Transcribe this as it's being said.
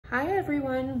Hi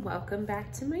everyone, welcome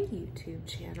back to my YouTube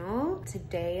channel.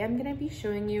 Today I'm gonna be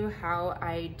showing you how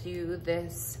I do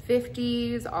this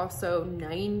 50s, also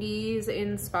 90s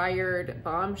inspired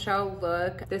bombshell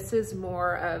look. This is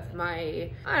more of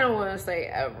my, I don't wanna say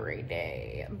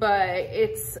everyday, but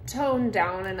it's toned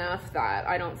down enough that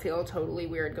I don't feel totally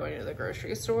weird going to the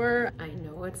grocery store. I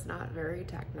know it's not very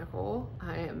technical.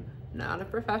 I am not a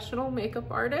professional makeup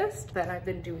artist, but I've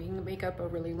been doing makeup a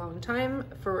really long time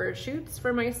for shoots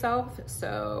for myself.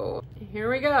 So here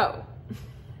we go.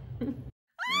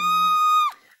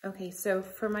 Okay, so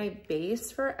for my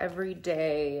base for every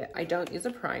day, I don't use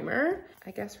a primer.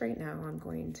 I guess right now I'm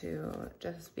going to,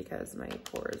 just because my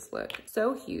pores look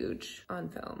so huge on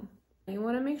film. You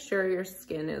wanna make sure your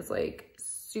skin is like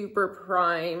super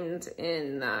primed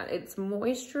in that it's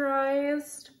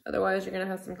moisturized. Otherwise you're gonna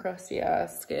have some crusty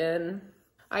ass skin.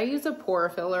 I use a pore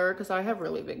filler because I have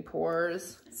really big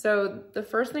pores. So the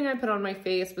first thing I put on my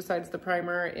face besides the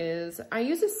primer is I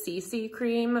use a CC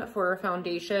cream for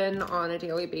foundation on a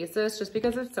daily basis just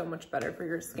because it's so much better for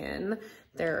your skin.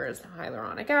 There's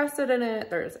hyaluronic acid in it,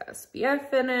 there's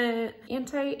SPF in it,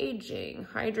 anti-aging,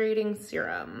 hydrating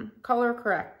serum, color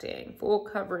correcting, full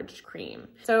coverage cream.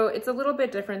 So it's a little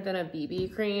bit different than a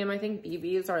BB cream. I think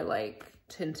BBs are like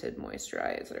tinted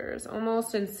moisturizers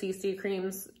almost, and CC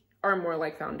creams are more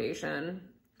like foundation.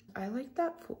 I like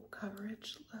that full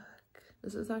coverage look.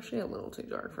 This is actually a little too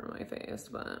dark for my face,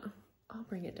 but I'll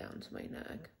bring it down to my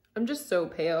neck. I'm just so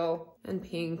pale and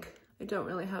pink. I don't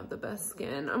really have the best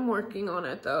skin. I'm working on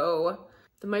it though.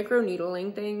 The micro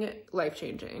needling thing,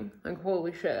 life-changing. Like,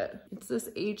 holy shit. It's this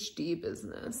HD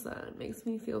business that makes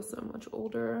me feel so much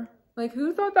older. Like,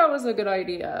 who thought that was a good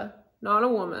idea? Not a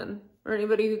woman or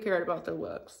anybody who cared about their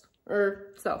looks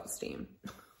or self-esteem.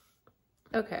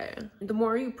 Okay, the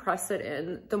more you press it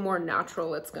in, the more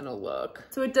natural it's gonna look.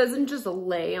 So it doesn't just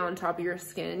lay on top of your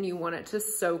skin. You want it to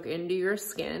soak into your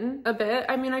skin a bit.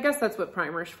 I mean, I guess that's what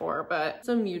primer's for, but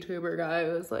some YouTuber guy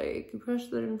was like, you push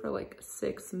it in for like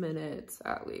 6 minutes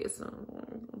at least.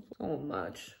 So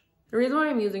much. The reason why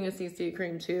I'm using a CC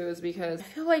cream too is because I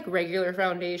feel like regular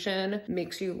foundation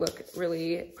makes you look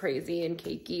really crazy and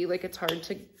cakey. Like, it's hard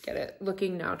to get it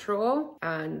looking natural,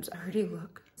 and I already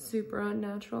look super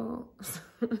unnatural.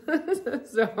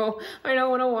 So I don't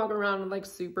want to walk around with like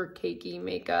super cakey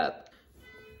makeup.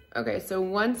 Okay, so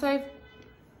once I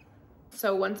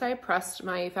pressed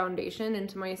my foundation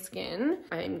into my skin,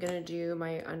 I'm gonna do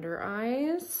my under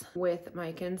eyes with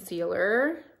my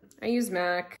concealer. I use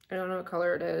MAC. I don't know what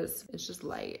color it is. It's just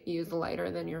light. Use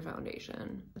lighter than your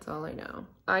foundation. That's all I know.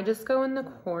 I just go in the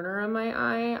corner of my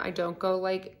eye. I don't go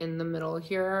like in the middle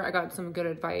here. I got some good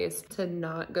advice to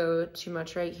not go too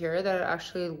much right here, that it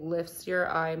actually lifts your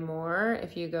eye more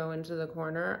if you go into the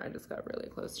corner. I just got really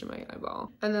close to my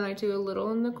eyeball. And then I do a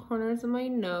little in the corners of my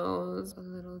nose, a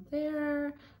little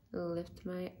there, lift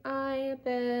my eye a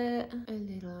bit, a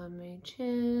little on my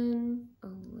chin, a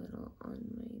little on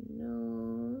my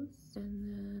nose, and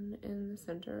then in the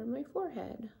center of my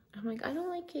forehead. I'm like, I don't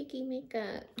like cakey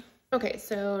makeup. Okay,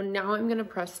 so now I'm gonna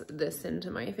press this into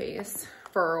my face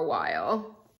for a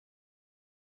while.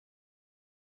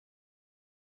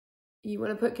 You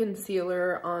wanna put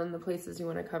concealer on the places you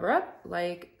wanna cover up,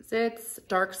 like zits,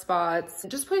 dark spots,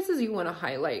 just places you wanna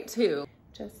highlight too.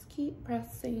 Just keep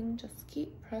pressing, just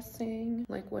keep pressing.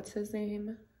 Like, what's his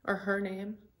name? Or her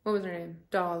name? What was her name?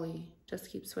 Dolly. Just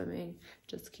keep swimming.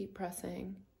 Just keep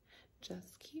pressing.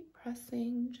 Just keep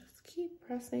pressing. Just keep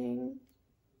pressing.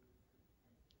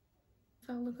 Does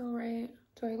that look all right?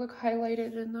 Do I look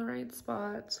highlighted in the right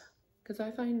spot? Because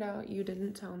I find out you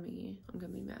didn't tell me, I'm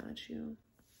gonna be mad at you.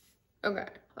 Okay.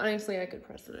 Honestly, I could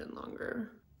press it in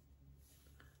longer.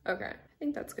 Okay, I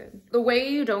think that's good. The way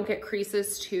you don't get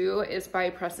creases too is by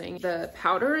pressing the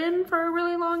powder in for a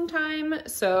really long time.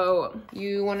 So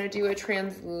you wanna do a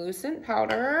translucent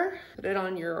powder, put it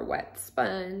on your wet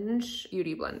sponge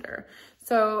beauty blender.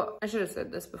 So I should have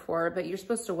said this before, but you're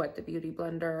supposed to wet the beauty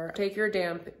blender. Take your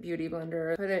damp beauty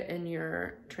blender, put it in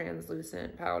your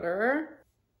translucent powder.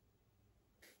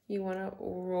 You wanna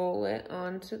roll it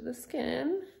onto the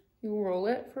skin. You roll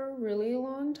it for a really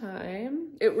long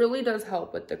time. It really does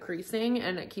help with the creasing,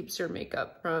 and it keeps your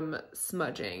makeup from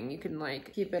smudging. You can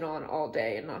like keep it on all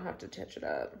day and not have to touch it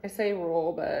up. I say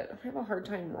roll, but I have a hard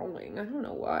time rolling. I don't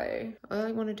know why. All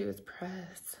I want to do is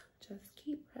press. Just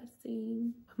keep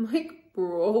pressing. I'm like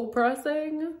roll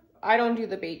pressing. I don't do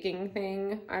the baking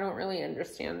thing. I don't really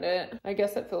understand it. I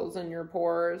guess it fills in your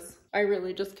pores. I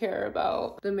really just care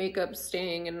about the makeup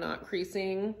staying and not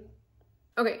creasing.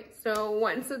 Okay, so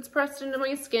once it's pressed into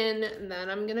my skin, then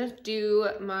I'm gonna do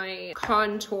my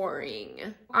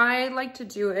contouring. I like to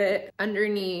do it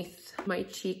underneath my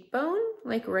cheekbone,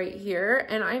 like right here,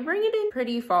 and I bring it in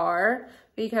pretty far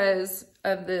because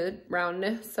of the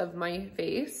roundness of my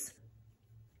face.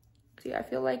 See, I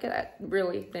feel like that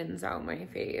really thins out my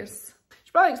face.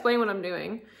 Should probably explain what I'm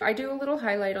doing. I do a little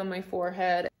highlight on my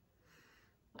forehead,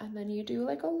 and then you do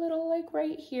like a little like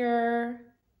right here.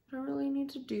 I don't really need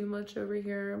to do much over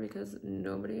here because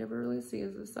nobody ever really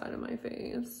sees this side of my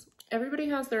face. Everybody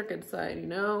has their good side, you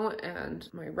know, and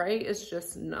my right is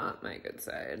just not my good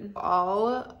side.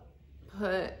 I'll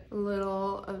put a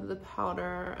little of the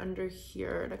powder under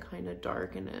here to kind of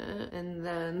darken it, and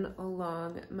then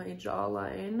along my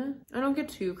jawline. I don't get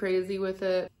too crazy with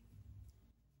it.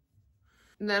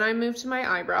 Then I move to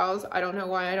my eyebrows. I don't know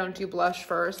why I don't do blush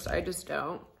first, I just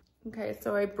don't. Okay,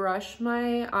 so I brush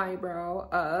my eyebrow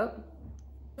up.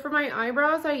 For my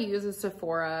eyebrows, I use a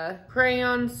Sephora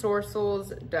Crayon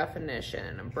Sorcel's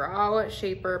Definition Brow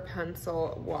Shaper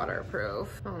Pencil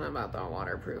Waterproof. I don't know about the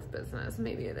waterproof business,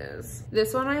 maybe it is.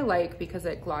 This one I like because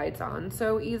it glides on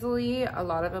so easily. A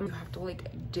lot of them you have to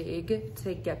like dig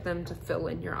to get them to fill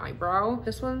in your eyebrow.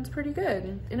 This one's pretty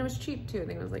good, and it was cheap too. I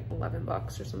think it was like 11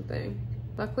 bucks or something.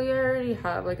 Luckily, I already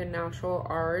have like a natural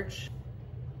arch.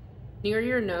 Near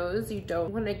your nose, you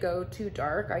don't want to go too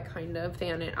dark. I kind of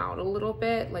fan it out a little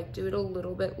bit, like do it a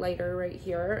little bit lighter right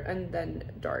here and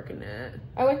then darken it.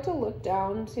 I like to look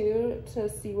down too to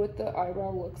see what the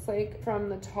eyebrow looks like from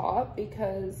the top,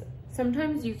 because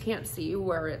sometimes you can't see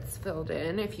where it's filled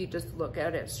in if you just look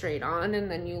at it straight on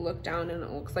and then you look down and it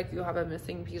looks like you have a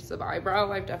missing piece of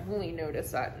eyebrow. I've definitely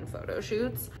noticed that in photo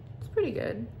shoots. Pretty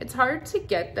good. It's hard to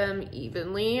get them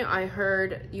evenly. I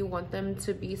heard you want them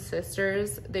to be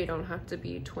sisters. They don't have to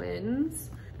be twins.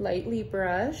 Lightly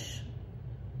brush.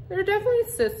 They're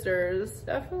definitely sisters.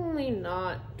 Definitely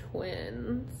not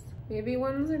twins. Maybe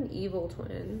one's an evil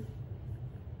twin.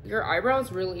 Your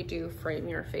eyebrows really do frame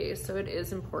your face, so it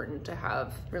is important to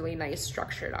have really nice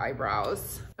structured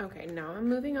eyebrows. Okay, now I'm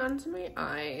moving on to my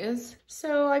eyes.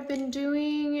 So I've been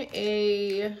doing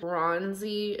a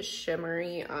bronzy,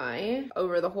 shimmery eye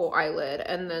over the whole eyelid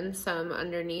and then some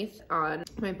underneath on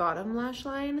my bottom lash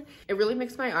line. It really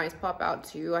makes my eyes pop out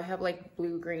too. I have like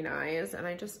blue-green eyes and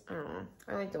I don't know.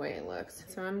 I like the way it looks.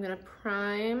 So I'm gonna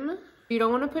prime. You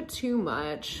don't want to put too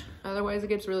much, otherwise it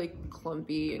gets really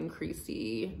clumpy and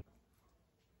creasy.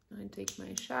 I take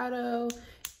my shadow,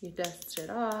 you dust it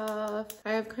off.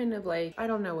 I have kind of like, I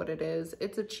don't know what it is.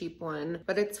 It's a cheap one,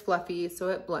 but it's fluffy, so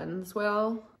it blends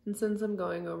well. And since I'm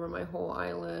going over my whole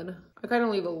eyelid, I kind of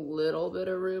leave a little bit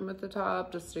of room at the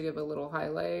top just to give a little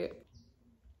highlight.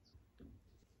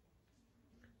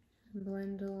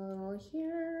 Blend a little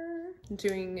here.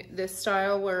 Doing this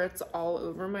style where it's all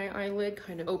over my eyelid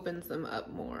kind of opens them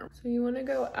up more. So you want to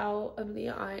go out of the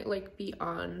eye, like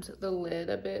beyond the lid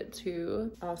a bit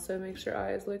too. Also makes your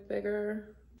eyes look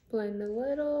bigger. Blend a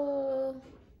little.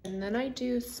 And then I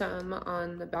do some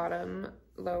on the bottom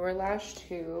lower lash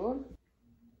too.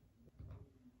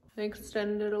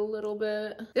 Extend it a little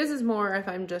bit. This is more if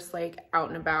I'm just like out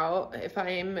and about. If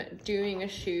I'm doing a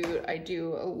shoot, I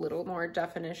do a little more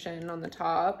definition on the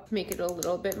top, make it a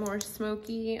little bit more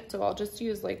smoky. So I'll just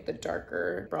use like the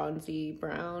darker bronzy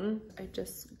brown. I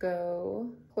just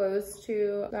go close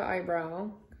to the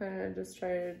eyebrow, kind of just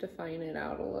try to define it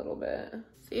out a little bit.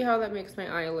 See how that makes my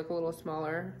eye look a little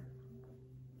smaller?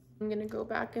 I'm gonna go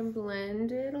back and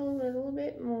blend it a little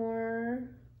bit more.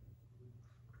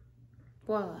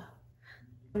 Voila.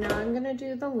 Now I'm gonna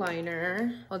do the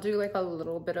liner. I'll do like a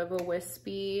little bit of a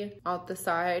wispy out the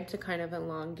side to kind of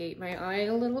elongate my eye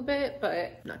a little bit, but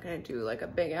I'm not gonna do like a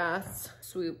big ass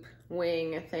swoop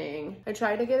wing thing. I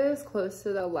try to get it as close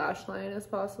to the lash line as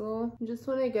possible. You just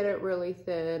wanna get it really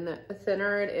thin. The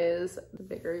thinner it is, the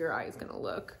bigger your eye is gonna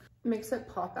look. It makes it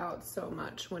pop out so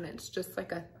much when it's just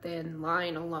like a thin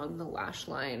line along the lash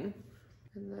line.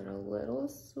 And then a little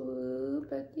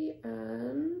swoop at the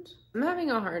end. I'm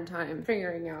having a hard time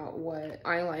figuring out what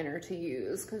eyeliner to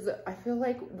use because I feel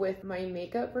like with my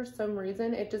makeup, for some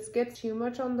reason, it just gets too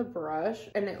much on the brush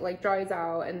and it like dries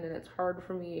out and then it's hard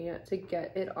for me to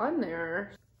get it on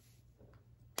there.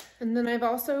 And then I've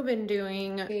also been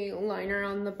doing a liner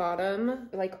on the bottom,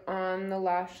 like on the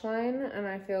lash line. And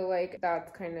I feel like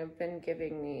that's kind of been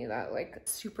giving me that like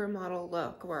supermodel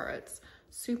look where it's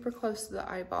super close to the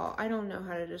eyeball. I don't know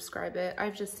how to describe it.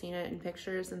 I've just seen it in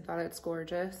pictures and thought it's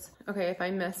gorgeous. Okay, if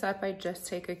I mess up, I just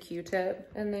take a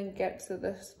Q-tip and then get to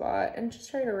the spot and just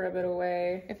try to rub it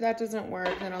away. If that doesn't work,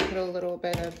 then I'll put a little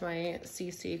bit of my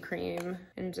CC cream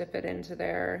and dip it into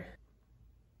there.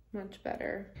 Much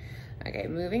better. Okay,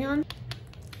 moving on.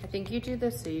 I think you do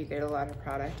this so you get a lot of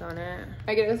product on it.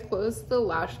 I get as close to the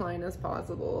lash line as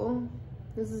possible.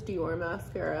 This is Dior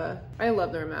mascara. I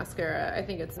love their mascara. I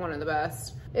think it's one of the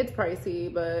best. It's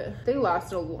pricey, but they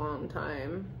last a long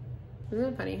time. Isn't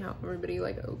it funny how everybody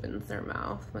like opens their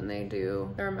mouth when they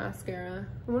do their mascara?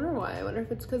 I wonder why. I wonder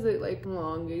if it's because it like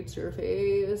elongates your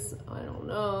face. I don't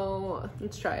know.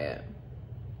 Let's try it.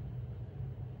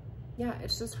 Yeah,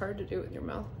 it's just hard to do with your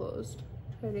mouth closed.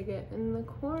 Try to get in the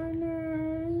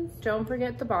corners. Don't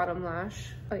forget the bottom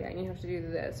lash. Oh yeah, and you have to do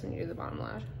this when you do the bottom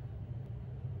lash.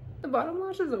 The bottom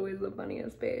lash is always the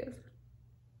funniest phase.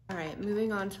 All right,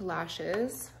 moving on to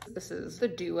lashes. This is the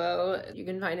Duo. You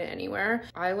can find it anywhere.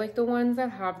 I like the ones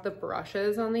that have the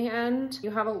brushes on the end.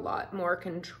 You have a lot more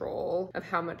control of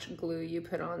how much glue you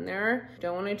put on there. You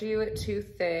don't want to do it too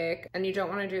thick and you don't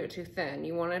want to do it too thin.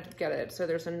 You want to get it so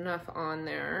there's enough on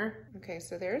there. Okay,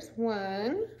 so there's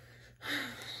one.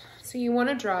 So you want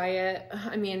to dry it.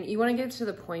 I mean, you want to get to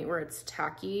the point where it's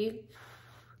tacky.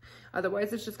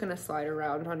 Otherwise, it's just gonna slide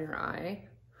around on your eye.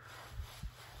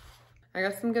 I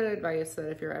got some good advice that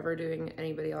if you're ever doing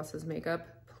anybody else's makeup,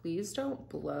 please don't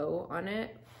blow on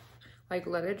it. Like,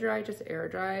 let it dry, just air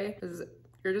dry, because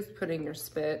you're just putting your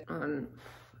spit on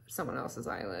someone else's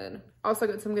eyelid. Also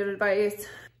got some good advice.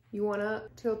 You wanna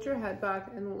tilt your head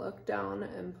back and look down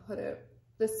and put it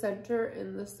the center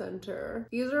in the center.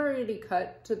 These are already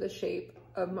cut to the shape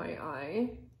of my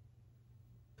eye.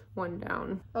 One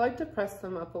down. I like to press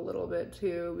them up a little bit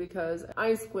too because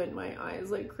I squint my eyes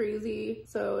like crazy.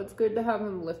 So it's good to have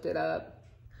them lifted up.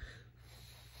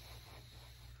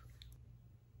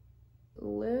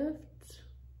 Lift.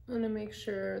 I'm gonna make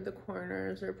sure the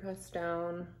corners are pressed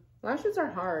down. Lashes are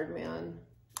hard, man.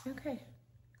 Okay,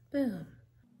 boom.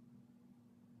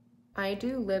 I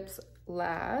do lips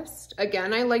last.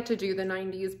 Again, I like to do the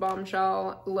 90s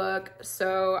bombshell look,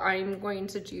 so I'm going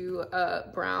to do a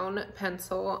brown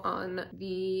pencil on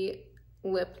the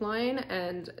lip line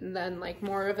and then like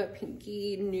more of a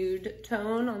pinky nude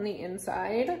tone on the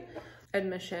inside.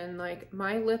 Admission, like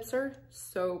my lips are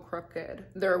so crooked.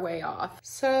 They're way off.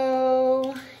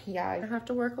 So yeah, I have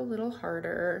to work a little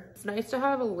harder. It's nice to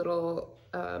have a little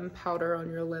powder on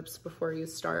your lips before you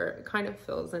start. It kind of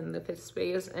fills in the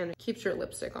space and keeps your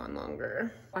lipstick on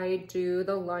longer. I do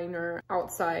the liner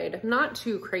outside, not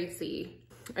too crazy.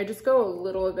 I just go a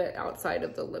little bit outside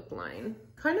of the lip line,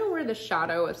 kind of where the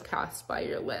shadow is cast by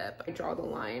your lip. I draw the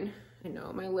line. I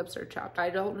know my lips are chapped. I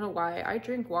don't know why. I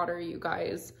drink water, you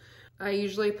guys. I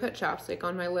usually put chapstick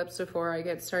on my lips before I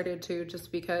get started too,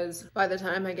 just because by the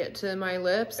time I get to my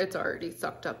lips, it's already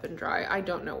sucked up and dry. I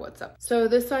don't know what's up. So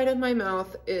this side of my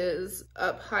mouth is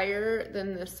up higher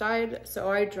than this side,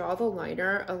 so I draw the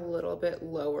liner a little bit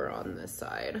lower on this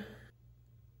side.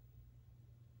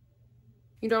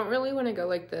 You don't really want to go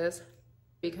like this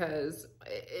because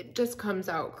it just comes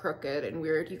out crooked and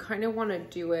weird. You kind of want to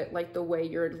do it like the way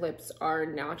your lips are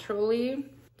naturally.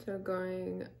 So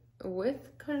going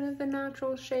with kind of the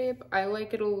natural shape. I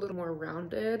like it a little more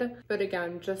rounded, but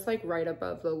again, just like right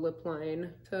above the lip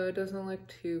line so it doesn't look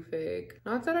too fake.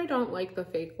 Not that I don't like the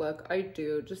fake look, I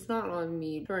do, just not on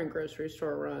me during grocery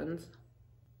store runs.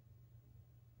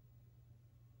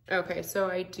 Okay, so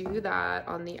I do that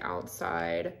on the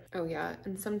outside. Oh yeah,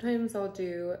 and sometimes I'll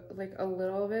do like a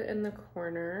little bit in the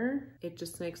corner. It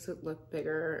just makes it look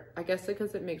bigger. I guess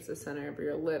because it makes the center of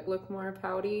your lip look more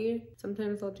pouty.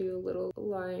 Sometimes I'll do a little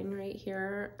line right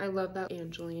here. I love that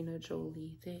Angelina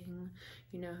Jolie thing.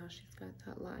 You know how she's got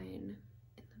that line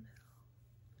in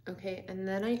the middle. Okay, and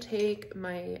then I take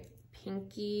my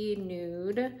pinky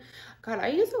nude. God, I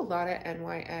use a lot of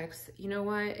NYX. You know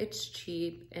what? It's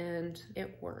cheap and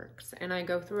it works. And I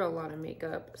go through a lot of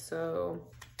makeup, so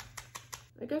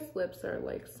I guess lips are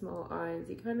like small eyes.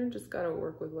 You kind of just gotta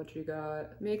work with what you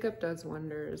got. Makeup does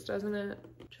wonders, doesn't it?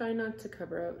 Try not to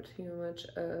cover up too much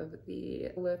of the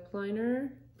lip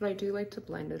liner, but I do like to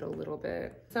blend it a little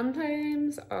bit.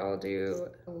 Sometimes I'll do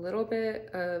a little bit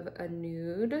of a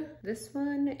nude. This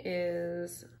one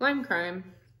is Lime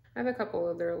Crime. I have a couple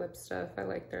of their lip stuff. I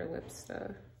like their lip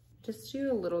stuff. Just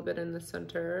do a little bit in the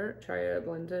center. Try to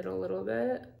blend it a little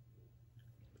bit.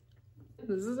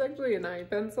 This is actually an eye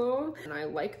pencil, and I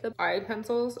like the eye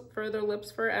pencils for their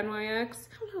lips for NYX.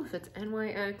 I don't know if it's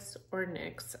NYX or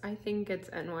NYX. I think it's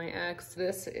NYX.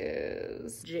 This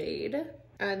is Jade,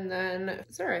 and then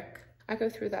Zurich. I go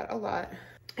through that a lot.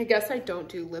 I guess I don't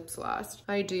do lips last.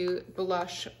 I do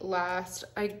blush last.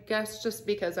 I guess just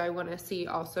because I want to see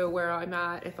also where I'm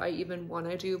at, if I even want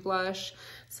to do blush.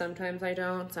 Sometimes I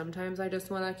don't. Sometimes I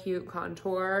just want a cute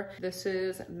contour. This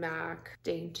is MAC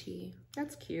Dainty.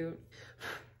 That's cute.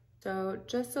 So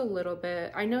just a little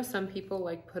bit. I know some people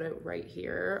like put it right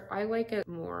here. I like it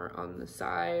more on the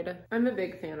side. I'm a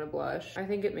big fan of blush. I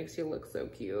think it makes you look so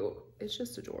cute. It's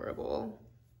just adorable.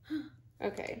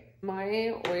 Okay,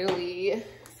 my oily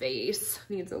face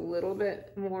needs a little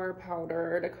bit more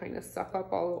powder to kind of suck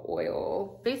up all the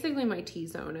oil. Basically my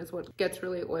T-zone is what gets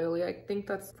really oily. I think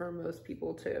that's for most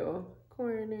people too.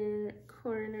 Corner,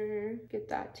 corner, get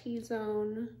that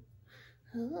T-zone.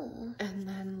 And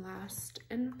then last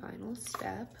and final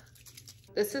step.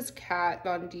 This is Kat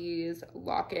Von D's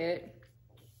Locket.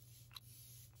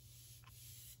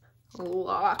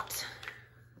 Locked.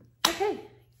 Okay,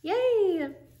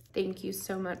 yay! Thank you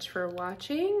so much for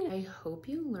watching. I hope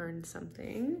you learned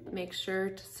something. Make sure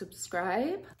to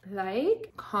subscribe,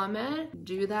 like, comment,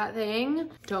 do that thing.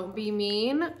 Don't be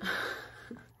mean.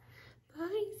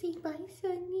 Bye, say bye,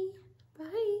 Sunny.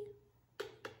 Bye.